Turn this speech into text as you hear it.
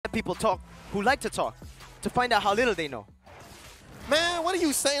of people who like to talk to find out how little they know. Man, what are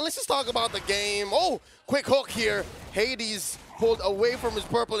you saying? Let's just talk about the game. Oh, quick hook here. Hades pulled away from his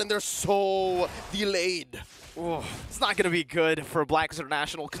purple, and they're so delayed. Ooh, it's not going to be good for Blacklist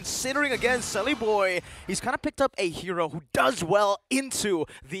International, considering, again, Sully Boy, he's kind of picked up a hero who does well into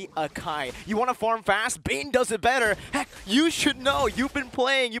the Akai. You want to farm fast? Bane does it better. Heck, you should know. You've been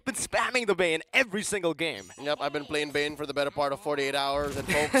spamming the Bane every single game. Yep, I've been playing Bane for the better part of 48 hours, and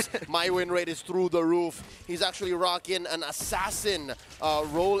folks, my win rate is through the roof. He's actually rocking an assassin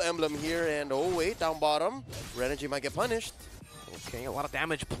role emblem here, and oh wait, down bottom, Renergy might get punished. Okay, a lot of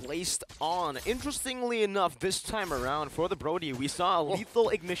damage placed on. Interestingly enough, this time around for the Brody, we saw a lethal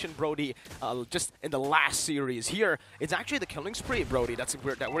ignition Brody just in the last series. Here, it's actually the killing spree Brody that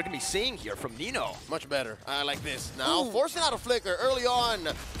we're going to be seeing here from Nino. Much better. I like this. Now, forcing out a flicker early on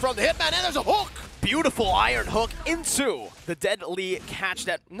from the Hitman, and there's a hook! Beautiful iron hook into the deadly catch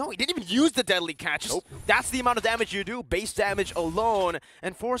that... No, he didn't even use the deadly catch. Nope. That's the amount of damage you do, base damage alone.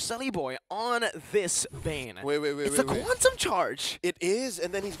 And for Sully Boy on this Bane. It's a quantum charge. It is,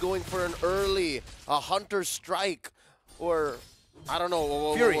 and then he's going for an early Hunter Strike, or I don't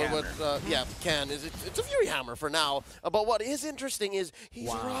know. Fury Hammer. Yeah, it's a Fury Hammer for now. But what is interesting is he's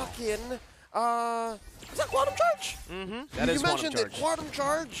rocking... is that Quantum Charge? Mm-hmm. That is Quantum Charge. You mentioned it, Quantum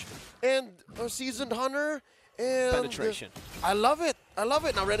Charge and a Seasoned Hunter. And penetration. I love it. I love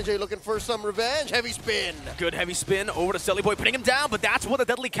it. Now Renergy looking for some revenge. Heavy spin. Good heavy spin over to Sully Boy, putting him down, but that's what the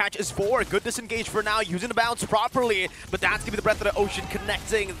deadly catch is for. Good disengage for now, using the bounce properly, but that's going to be the breath of the ocean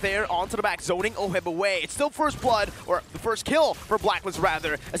connecting there onto the back, zoning Oheb away. It's still first blood, or the first kill for Blacklist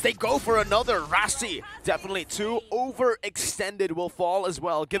rather, as they go for another. Rasi, definitely too overextended, will fall as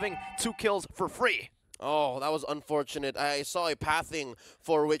well, giving 2 kills for free. Oh, that was unfortunate. I saw a pathing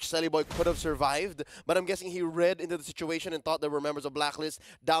for which Sully Boy could have survived, but I'm guessing he read into the situation and thought there were members of Blacklist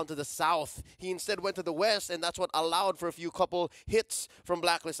down to the south. He instead went to the west, and that's what allowed for a couple hits from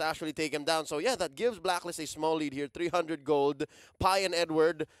Blacklist to actually take him down. So yeah, that gives Blacklist a small lead here, 300 gold. Pi and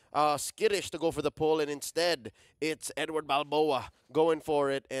Edward skittish to go for the pull, and instead it's Edward Balboa going for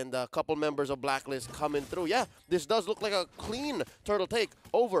it, and a couple members of Blacklist coming through. Yeah, this does look like a clean turtle take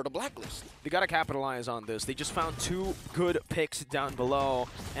over the Blacklist. They got to capitalize on this. They just found 2 good picks down below,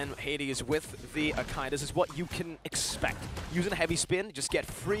 and Hades with the Akai. This is what you can expect. Using a heavy spin, just get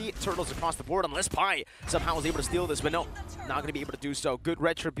free turtles across the board, unless Pi somehow was able to steal this, but no, not going to be able to do so. Good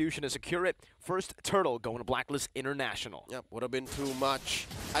retribution to secure it. First turtle going to Blacklist International. Yep, would have been too much.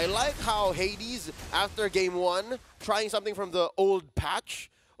 I like how Hades, after game 1, trying something from the old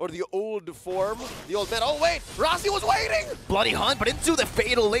patch, or the old form, the old man. Oh wait, Rossi was waiting! Bloody hunt, but into the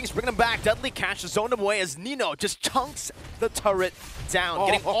fatal links, bringing him back. Deadly catch to zone him away as Nino just chunks the turret down,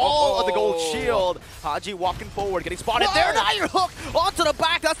 getting all of the gold shield. Haji walking forward, getting spotted there. An iron hook onto the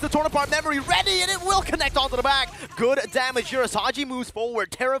back. That's the torn apart memory ready, and it will connect onto the back. Good damage here as Haji moves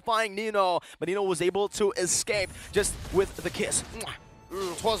forward, terrifying Nino, but Nino was able to escape just with the kiss.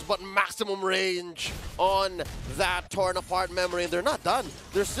 It was but maximum range on that torn apart memory, and they're not done.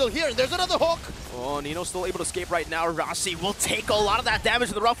 They're still here, and there's another hook. Oh, Nino's still able to escape right now. Rossi will take a lot of that damage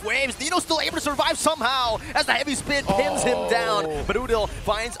in the rough waves. Nino's still able to survive somehow as the heavy spin pins him down. But Udil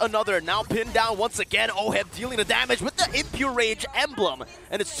finds another, now pinned down once again. Oheb dealing the damage with the Impure Rage emblem,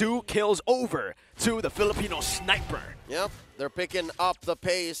 and it's 2 kills over to the Filipino sniper. Yep, they're picking up the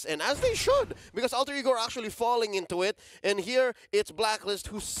pace, and as they should, because Alter Ego are actually falling into it. And here, it's Blacklist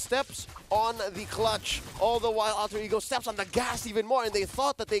who steps on the clutch, all the while Alter Ego steps on the gas even more, and they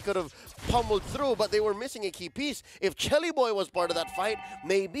thought that they could have pummeled through, but they were missing a key piece. If Chelly Boy was part of that fight,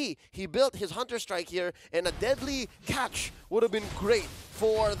 maybe he built his Hunter Strike here, and a deadly catch would have been great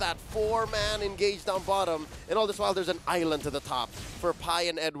for that 4-man engaged down bottom. And all this while, there's an island to the top for Pi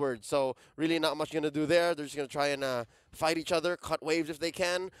and Edward. So really not much going to do there. They're just going to try and fight each other, cut waves if they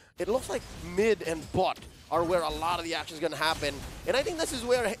can. It looks like mid and bot are where a lot of the action is going to happen. And I think this is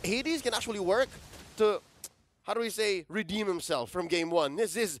where Hades can actually work to, how do we say, redeem himself from game 1.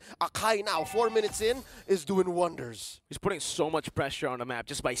 This is Akai now, 4 minutes in, is doing wonders. He's putting so much pressure on the map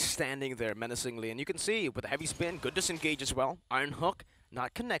just by standing there menacingly. And you can see with the heavy spin, good disengage as well. Iron hook,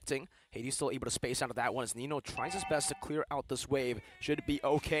 not connecting. Hades still able to space out of that one as Nino tries his best to clear out this wave. Should be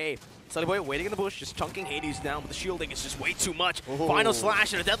okay. Sully Boy waiting in the bush, just chunking Hades down, but the shielding is just way too much. Final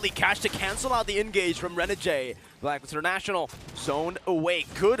slash and a deadly catch to cancel out the engage from Renergy. Blacklist International zoned away.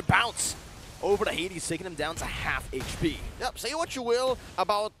 Good bounce over to Hades, taking him down to half HP. Yep, say what you will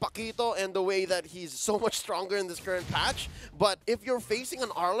about Paquito and the way that he's so much stronger in this current patch, but if you're facing an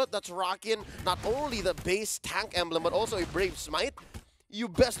Arlet that's rocking not only the base tank emblem, but also a Brave Smite, you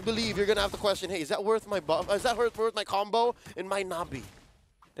best believe you're gonna have to question, hey, is that worth my buff? Is that worth my combo? It might not be.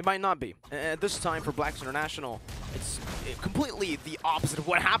 It might not be. This time for Blacks International, it's completely the opposite of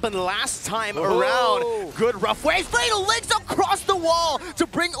what happened last time around. Good rough wave, fatal links across the wall to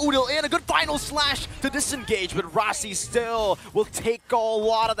bring Udil in. A good final slash to disengage, but Rossi still will take a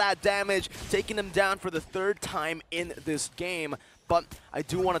lot of that damage, taking him down for the 3rd time in this game. But I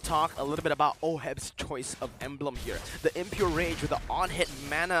do want to talk a little bit about Oheb's choice of emblem here. The Impure Rage with the on-hit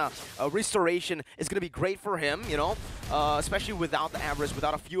mana restoration is going to be great for him, you know, especially without the Avarice,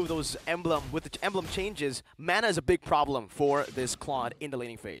 without a few of those with the emblem changes. Mana is a big problem for this Claude in the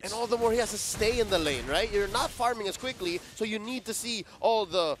laning phase. And all the more he has to stay in the lane, right? You're not farming as quickly, so you need to see all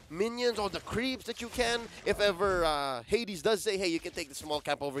the minions, all the creeps that you can. If ever Hades does say, hey, you can take the small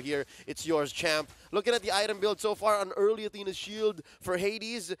camp over here, it's yours, champ. Looking at the item build so far, an early Athena's Shield for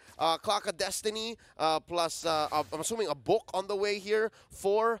Hades, Clock of Destiny, plus I'm assuming a book on the way here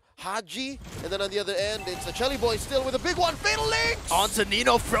for Haji. And then on the other end, it's a Chelly Boy still with a big one, Fatal Links! Onto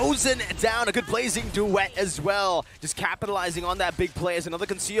Nino, frozen down, a good blazing duet as well. Just capitalizing on that big play as another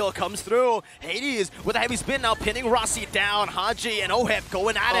conceal comes through. Hades with a heavy spin now, pinning Rossi down. Haji and Oheb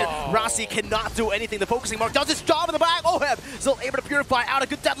going at it. Rossi cannot do anything. The focusing mark does its job in the back. Oheb still able to purify out a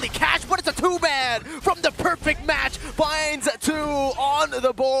good deadly catch, but it's a 2-man from the perfect match. Finds 2 on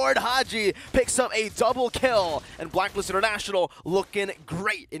the board. Haji picks up a double kill, and Blacklist International looking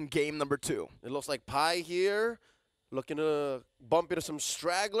great in game number 2. It looks like Pi here, looking to bump into some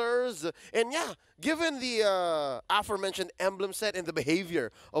stragglers. And yeah, given the aforementioned emblem set and the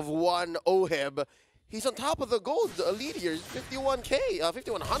behavior of one Oheb, he's on top of the gold lead here. 51K,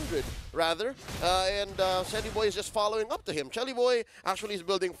 5100 rather. And Chelly Boy is just following up to him. Chelly Boy actually is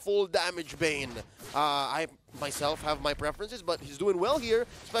building full damage Bane. I myself have my preferences, but he's doing well here,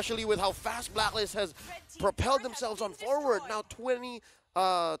 especially with how fast Blacklist has propelled themselves on forward. Now 200,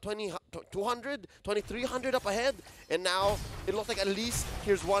 2300 up ahead, and now it looks like at least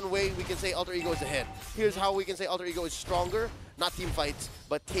here's one way we can say Alter Ego is ahead. Here's how we can say Alter Ego is stronger, not team fights,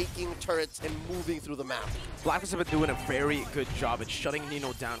 but taking turrets and moving through the map. Blacklist have been doing a very good job at shutting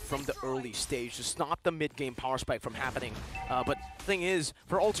Nino down from the early stage to stop the mid-game power spike from happening. But the thing is,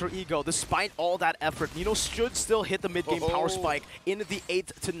 for Alter Ego, despite all that effort, Nino should still hit the mid-game power spike in the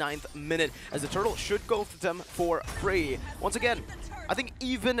 8th to 9th minute, as the turtle should go to them for free. Once again, I think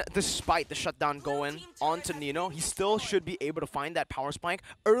even despite the shutdown going onto Nino, he still should be able to find that power spike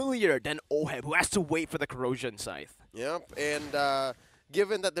earlier than Oheb, who has to wait for the corrosion scythe. Yep, and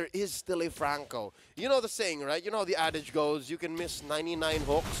given that there is still a Franco, you know the saying, right? You know how the adage goes, you can miss 99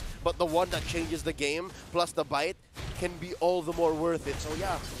 hooks, but the one that changes the game, plus the bite, can be all the more worth it. So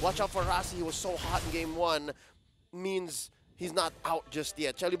yeah, watch out for Rossi. He was so hot in game 1, means he's not out just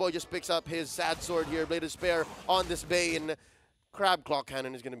yet. Chelly Boy just picks up his sad sword here, Blade of Spare on this Bane. Crab Claw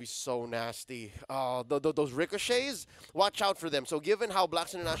Cannon is going to be so nasty. Those ricochets, watch out for them. So given how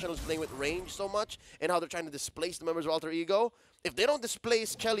Blacks International is playing with range so much and how they're trying to displace the members of Alter Ego, if they don't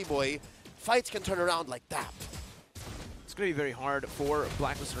displace Chelly Boy, fights can turn around like that. It's going to be very hard for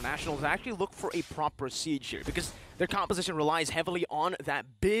Blacklist International to actually look for a proper siege here, because their composition relies heavily on that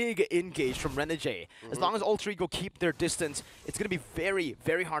big engage from Renegade. As long as Alter Ego keep their distance, it's going to be very,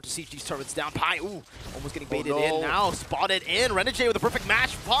 very hard to siege these turrets down. Pi, ooh, almost getting baited in now. Spotted in. Renegade with a perfect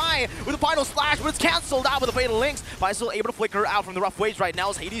match. Pi with a final slash, but it's cancelled out with a fatal links. Pi still able to flicker out from the rough waves right now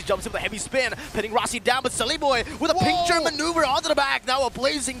as Hades jumps in with a heavy spin, pinning Rossi down, but Chelly Boy with a picture maneuver onto the back. Now a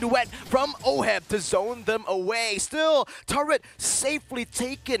blazing duet from Oheb to zone them away. Still, turret safely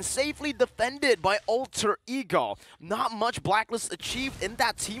taken, safely defended by Alter Ego. Not much Blacklist achieved in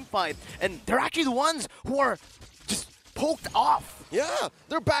that team fight, and they're actually the ones who are just poked off. Yeah,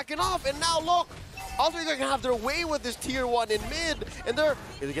 they're backing off, and now look, Alter Ego can have their way with this tier 1 in mid, and they're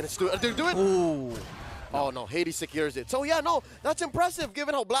gonna do it. Ooh. Oh no, Hades secures it. So yeah, no, that's impressive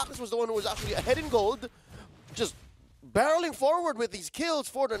given how Blacklist was the one who was actually ahead in gold, just barreling forward with these kills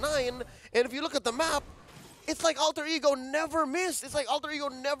 4-9, and if you look at the map, it's like Alter Ego never missed. It's like Alter Ego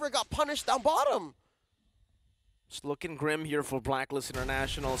never got punished down bottom. It's looking grim here for Blacklist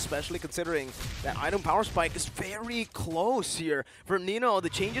International, especially considering that item power spike is very close here. For Nino, the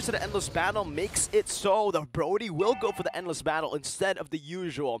changes to the Endless Battle makes it so that Brody will go for the Endless Battle instead of the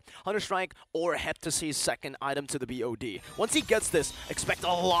usual Hunter Strike or Heptacy's second item to the BOD. Once he gets this, expect a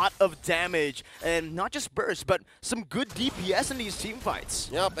lot of damage, and not just burst, but some good DPS in these team fights.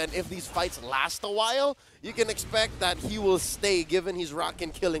 Yep, and if these fights last a while, you can expect that he will stay given he's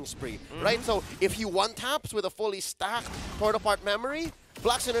rocking Killing Spree, right? So if he one-taps with a fully stacked Torn-Apart Memory,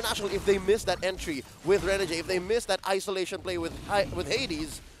 Blacks International, if they miss that entry with Renegade, if they miss that isolation play with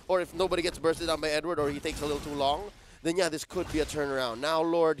Hades, or if nobody gets bursted down by Edward or he takes a little too long, then yeah, this could be a turnaround. Now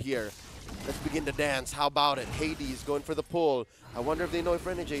Lord here, Let's begin to dance. How about it? Hades going for the pull. I wonder if they know if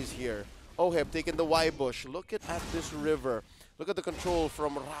Renegades here. Oheb taking the Y bush. Look at this river. Look at the control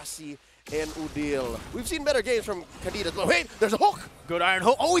from Rasi and Udil. We've seen better games from Kadita. Oh, wait, there's a hook. Good iron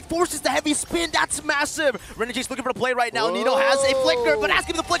hook. Oh, he forces the heavy spin. That's massive. Renegade's looking for the play right now. Whoa. Nino has a flicker, but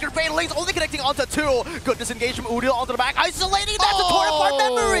asking the flicker. Fatal Lane's only connecting onto 2. Good disengage from Udil onto the back. Isolating. That's a torn apart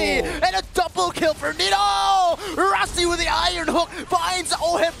memory. And a double kill for Nino. Rasi with the iron hook finds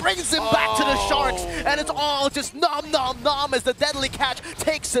Oheb, brings him back to the Sharks. And it's all just nom nom nom as the deadly catch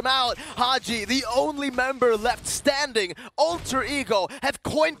takes him out. Haji, the only member left standing. Alter Ego have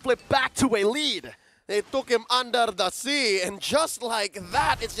coin flipped back to a lead. They took him under the sea, and just like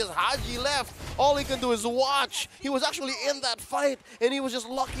that, it's just Haji left. All he can do is watch. He was actually in that fight, and he was just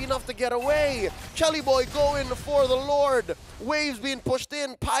lucky enough to get away. Chelly Boy going for the Lord. Waves being pushed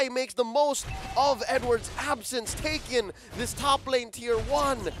in. Pai makes the most of Edward's absence, taking this top lane tier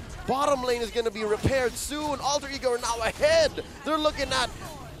 1. Bottom lane is going to be repaired soon. Alter Ego are now ahead. They're looking at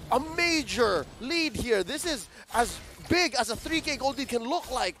a major lead here. This is as big as a 3K gold lead can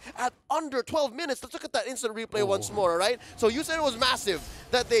look like at under 12 minutes. Let's look at that instant replay once more, right? So you said it was massive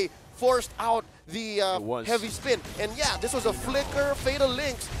that they forced out the heavy spin. And yeah, this was a flicker, fatal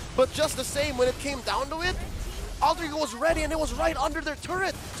links, but just the same, when it came down to it, Alter Ego was ready and it was right under their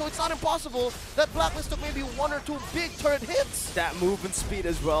turret. So it's not impossible that Blacklist took maybe 1 or 2 big turret hits. That movement speed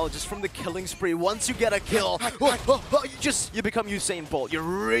as well, just from the killing spree. Once you get a kill, you become Usain Bolt. You're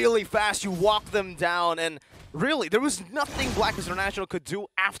really fast, you walk them down, and really, there was nothing Blacklist International could do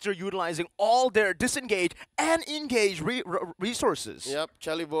after utilizing all their disengage and engage resources. Yep,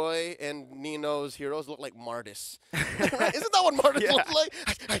 Chelly Boy and Nino's heroes look like Martis. Isn't that what Martis looks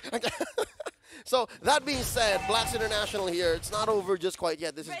like? So, that being said, Blacks International here, it's not over just quite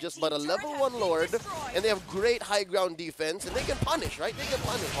yet. This is just but a level 1 Lord, and they have great high ground defense, and they can punish, right? They can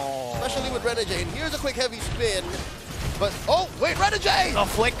punish, especially with Renegade. Here's a quick heavy spin. But, oh, wait, Renegade! A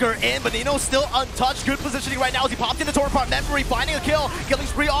flicker in, but Nino's still untouched. Good positioning right now as he popped into torn apart memory, finding a kill. Killing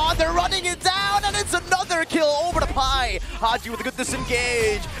spree on, they're running it down, and it's another kill over to Pai. Haji with a good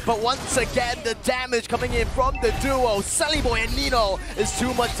disengage, but once again, the damage coming in from the duo, Sully Boy and Nino, is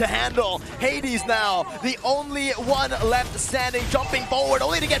too much to handle. Hades now, the only one left standing, jumping forward,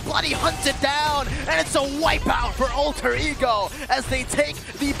 only to get bloody hunted down, and it's a wipeout for Alter Ego as they take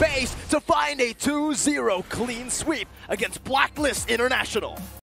the base to find a 2-0 clean sweep against Blacklist International.